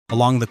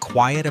along the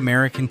quiet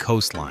American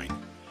coastline,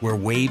 where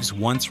waves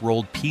once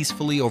rolled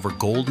peacefully over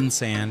golden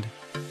sand,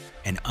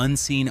 an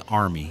unseen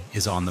army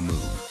is on the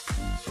move.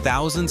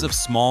 Thousands of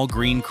small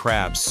green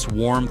crabs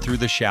swarm through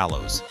the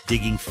shallows,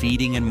 digging,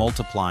 feeding, and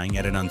multiplying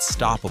at an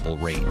unstoppable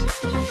rate.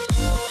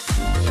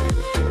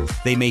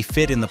 They may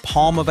fit in the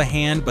palm of a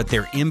hand, but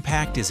their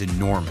impact is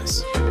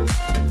enormous.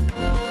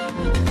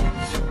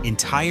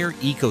 Entire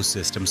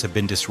ecosystems have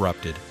been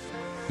disrupted,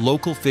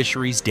 local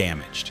fisheries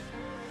damaged,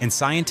 and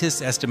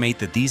scientists estimate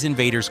that these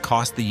invaders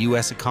cost the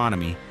U.S.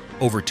 economy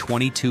over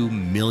 $22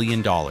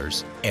 million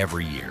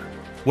every year.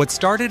 What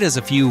started as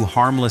a few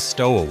harmless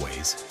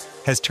stowaways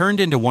has turned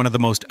into one of the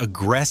most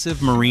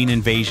aggressive marine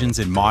invasions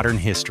in modern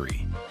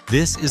history.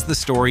 This is the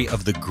story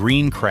of the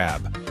green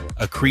crab,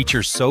 a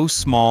creature so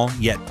small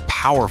yet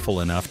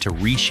powerful enough to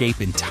reshape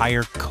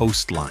entire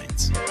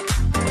coastlines.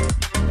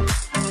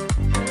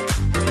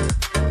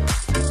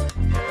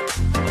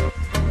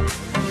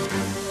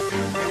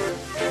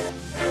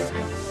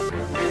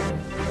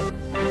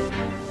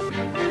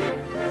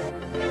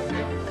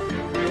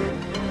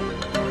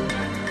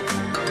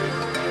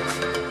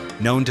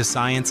 Known to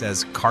science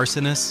as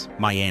Carcinus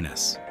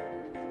mayanus,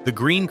 the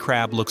green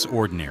crab looks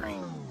ordinary.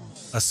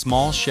 A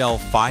small shell,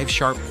 5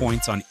 sharp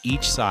points on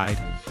each side,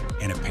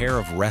 and a pair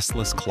of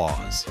restless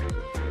claws.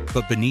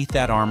 But beneath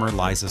that armor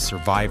lies a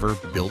survivor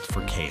built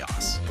for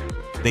chaos.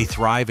 They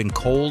thrive in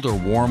cold or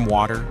warm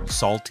water,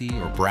 salty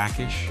or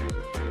brackish,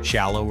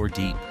 shallow or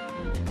deep.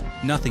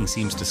 Nothing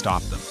seems to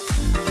stop them.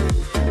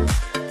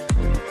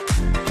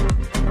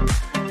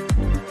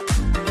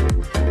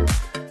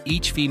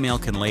 Each female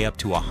can lay up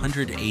to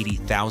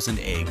 180,000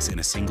 eggs in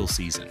a single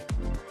season.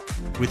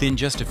 Within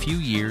just a few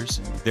years,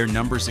 their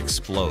numbers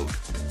explode,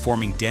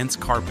 forming dense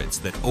carpets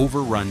that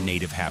overrun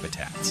native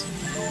habitats.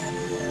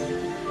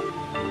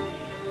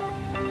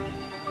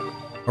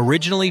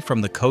 Originally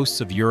from the coasts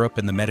of Europe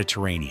and the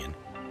Mediterranean,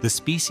 the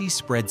species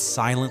spread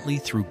silently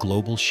through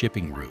global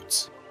shipping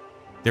routes.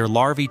 Their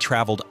larvae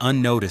traveled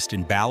unnoticed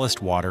in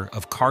ballast water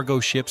of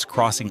cargo ships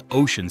crossing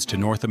oceans to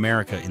North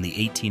America in the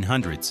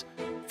 1800s,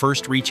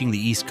 first reaching the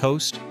East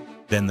Coast,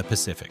 then the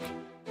Pacific.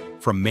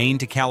 From Maine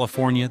to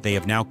California, they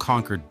have now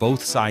conquered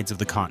both sides of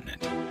the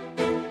continent.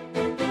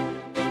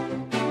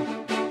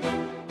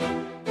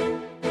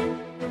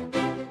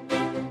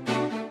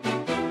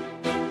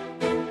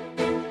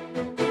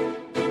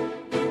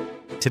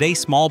 Today,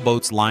 small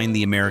boats line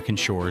the American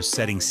shores,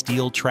 setting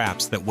steel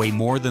traps that weigh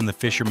more than the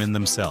fishermen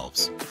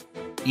themselves.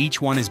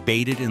 Each one is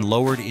baited and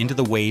lowered into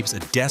the waves, a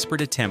desperate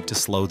attempt to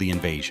slow the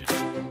invasion.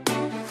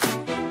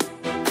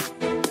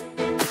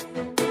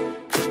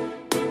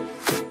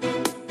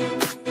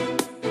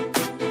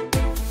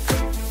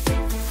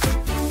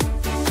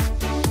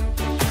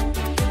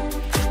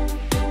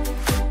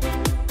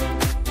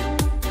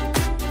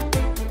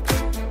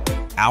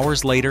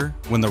 Hours later,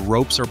 when the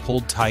ropes are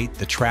pulled tight,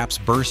 the traps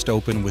burst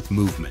open with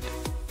movement.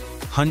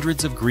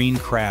 Hundreds of green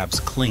crabs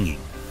clinging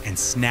and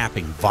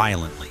snapping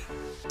violently.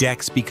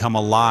 Decks become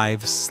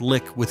alive,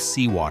 slick with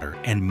seawater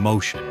and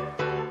motion.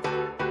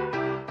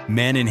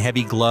 Men in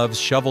heavy gloves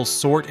shovel,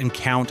 sort, and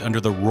count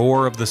under the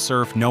roar of the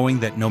surf, knowing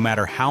that no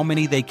matter how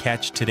many they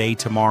catch today,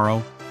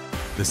 tomorrow,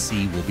 the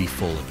sea will be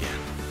full again.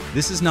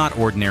 This is not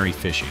ordinary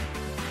fishing.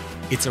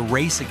 It's a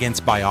race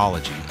against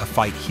biology, a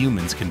fight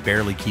humans can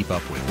barely keep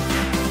up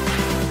with.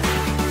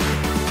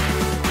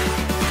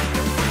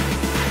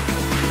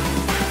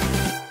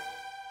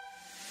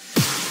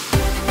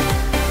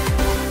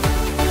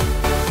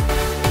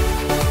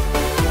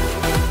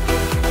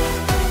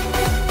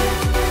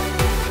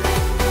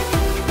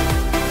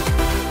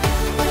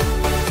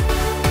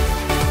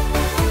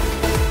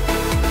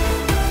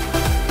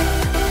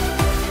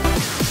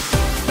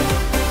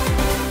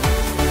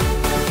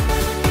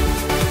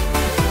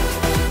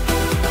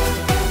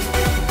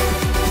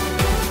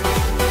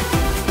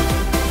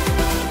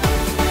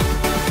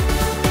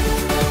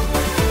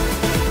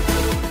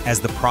 As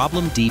the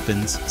problem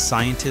deepens,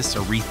 scientists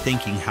are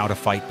rethinking how to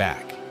fight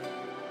back.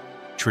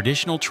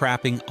 Traditional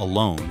trapping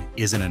alone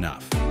isn't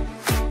enough.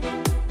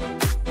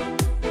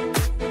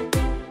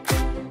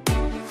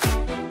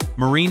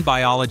 Marine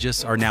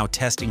biologists are now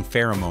testing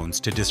pheromones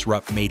to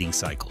disrupt mating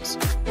cycles.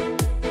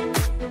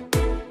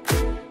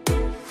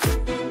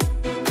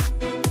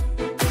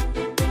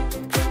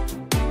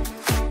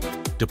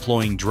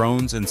 Deploying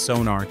drones and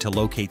sonar to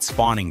locate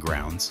spawning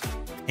grounds,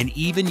 and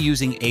even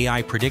using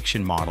AI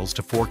prediction models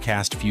to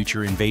forecast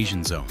future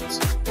invasion zones.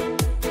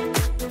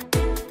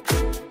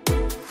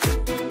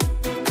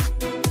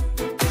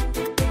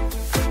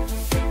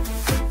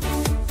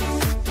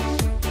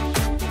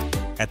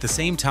 At the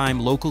same time,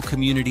 local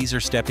communities are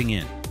stepping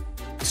in.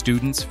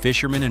 Students,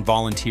 fishermen, and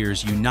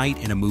volunteers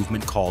unite in a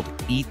movement called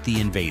Eat the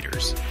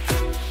Invaders.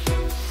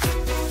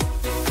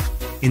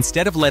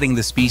 Instead of letting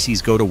the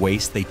species go to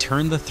waste, they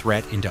turn the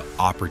threat into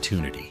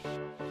opportunity,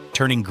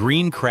 turning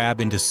green crab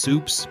into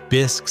soups,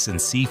 bisques, and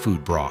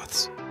seafood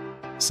broths.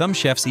 Some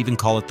chefs even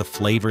call it the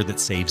flavor that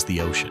saves the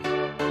ocean.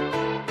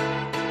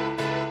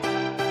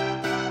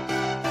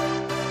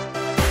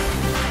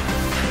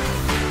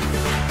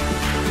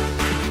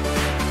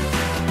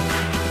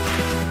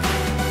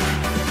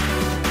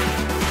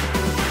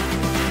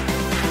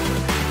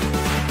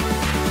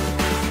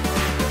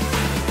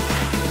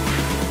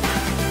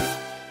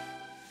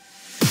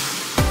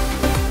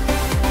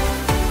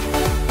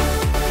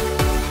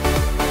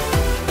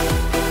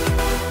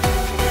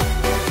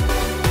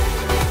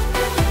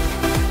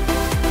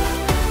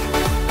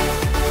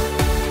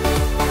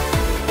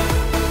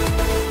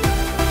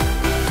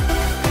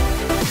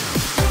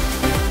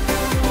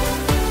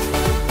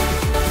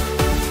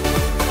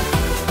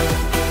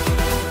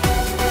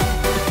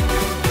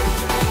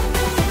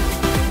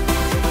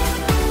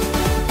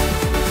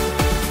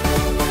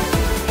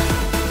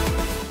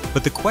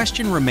 But the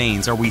question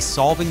remains, are we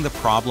solving the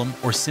problem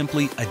or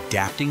simply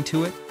adapting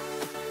to it?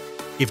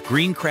 If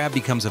green crab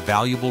becomes a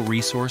valuable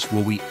resource,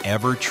 will we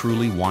ever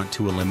truly want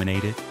to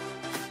eliminate it?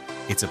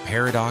 It's a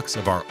paradox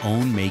of our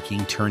own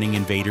making, turning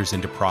invaders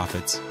into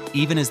prophets,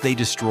 even as they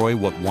destroy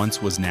what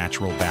once was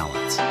natural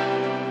balance.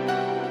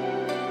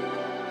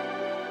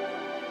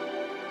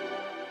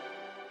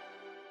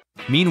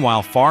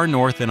 Meanwhile, far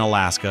north in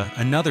Alaska,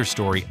 another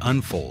story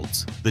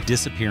unfolds: the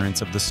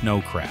disappearance of the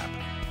snow crab.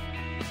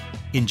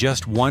 In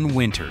just one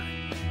winter,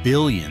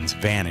 billions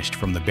vanished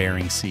from the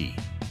Bering Sea.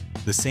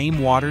 The same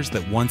waters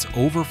that once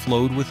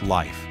overflowed with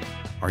life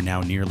are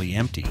now nearly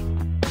empty.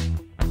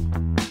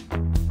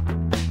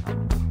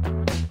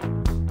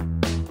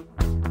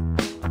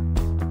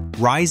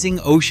 Rising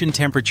ocean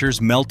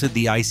temperatures melted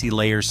the icy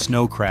layers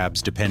snow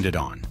crabs depended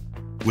on.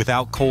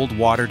 Without cold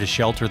water to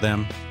shelter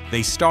them,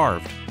 they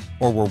starved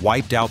or were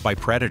wiped out by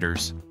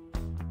predators.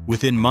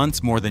 Within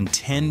months, more than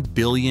 10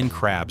 billion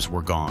crabs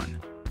were gone.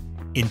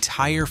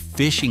 Entire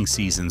fishing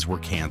seasons were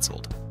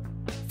canceled.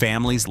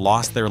 Families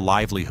lost their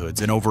livelihoods,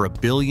 and over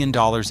 $1 billion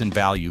in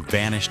value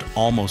vanished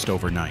almost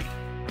overnight.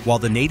 While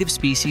the native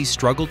species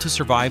struggled to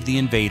survive the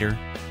invader,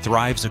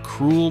 thrives a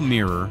cruel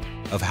mirror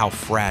of how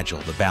fragile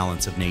the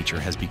balance of nature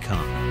has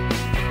become.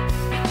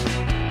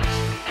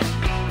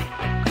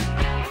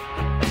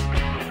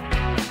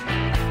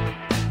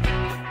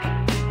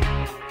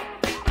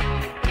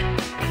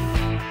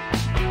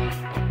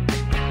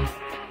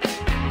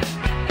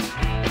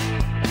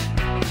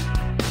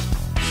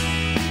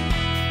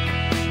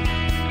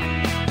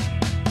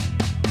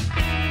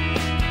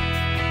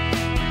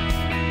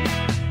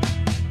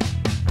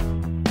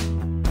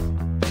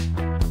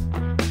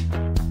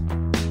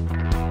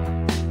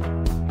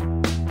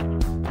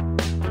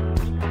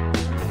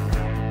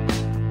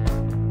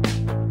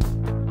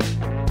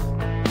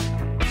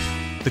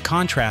 The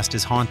contrast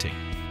is haunting.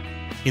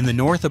 In the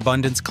north,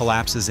 abundance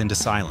collapses into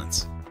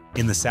silence.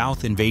 In the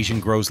south, invasion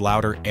grows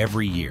louder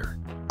every year.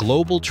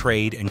 Global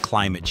trade and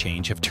climate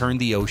change have turned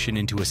the ocean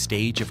into a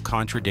stage of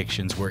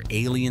contradictions where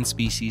alien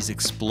species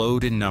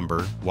explode in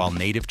number while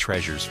native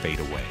treasures fade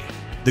away.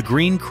 The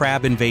green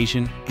crab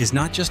invasion is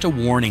not just a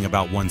warning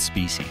about one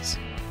species.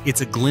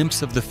 It's a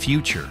glimpse of the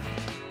future,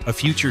 a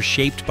future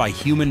shaped by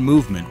human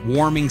movement,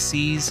 warming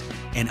seas,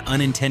 and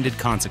unintended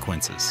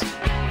consequences.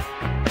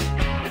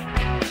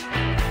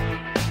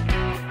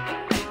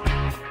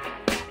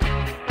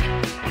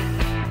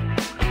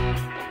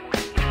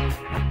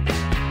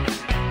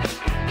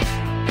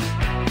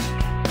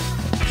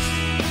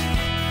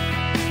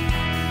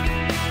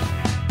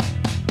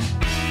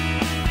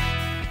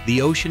 The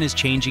ocean is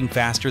changing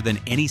faster than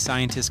any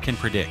scientist can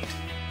predict.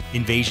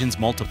 Invasions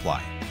multiply,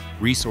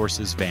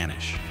 resources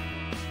vanish.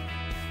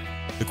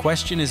 The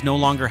question is no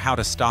longer how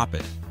to stop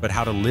it, but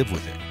how to live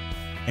with it,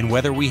 and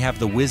whether we have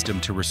the wisdom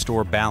to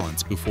restore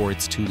balance before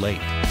it's too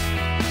late.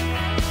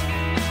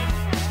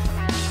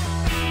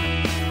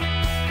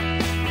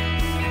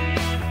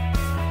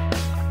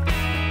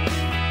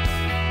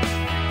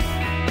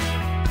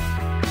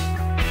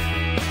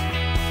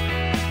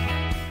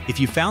 If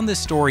you found this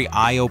story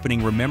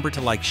eye-opening, remember to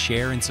like,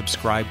 share, and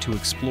subscribe to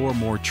explore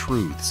more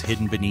truths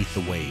hidden beneath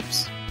the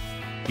waves.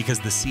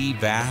 Because the sea,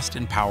 vast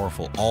and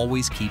powerful,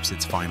 always keeps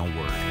its final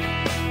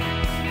word.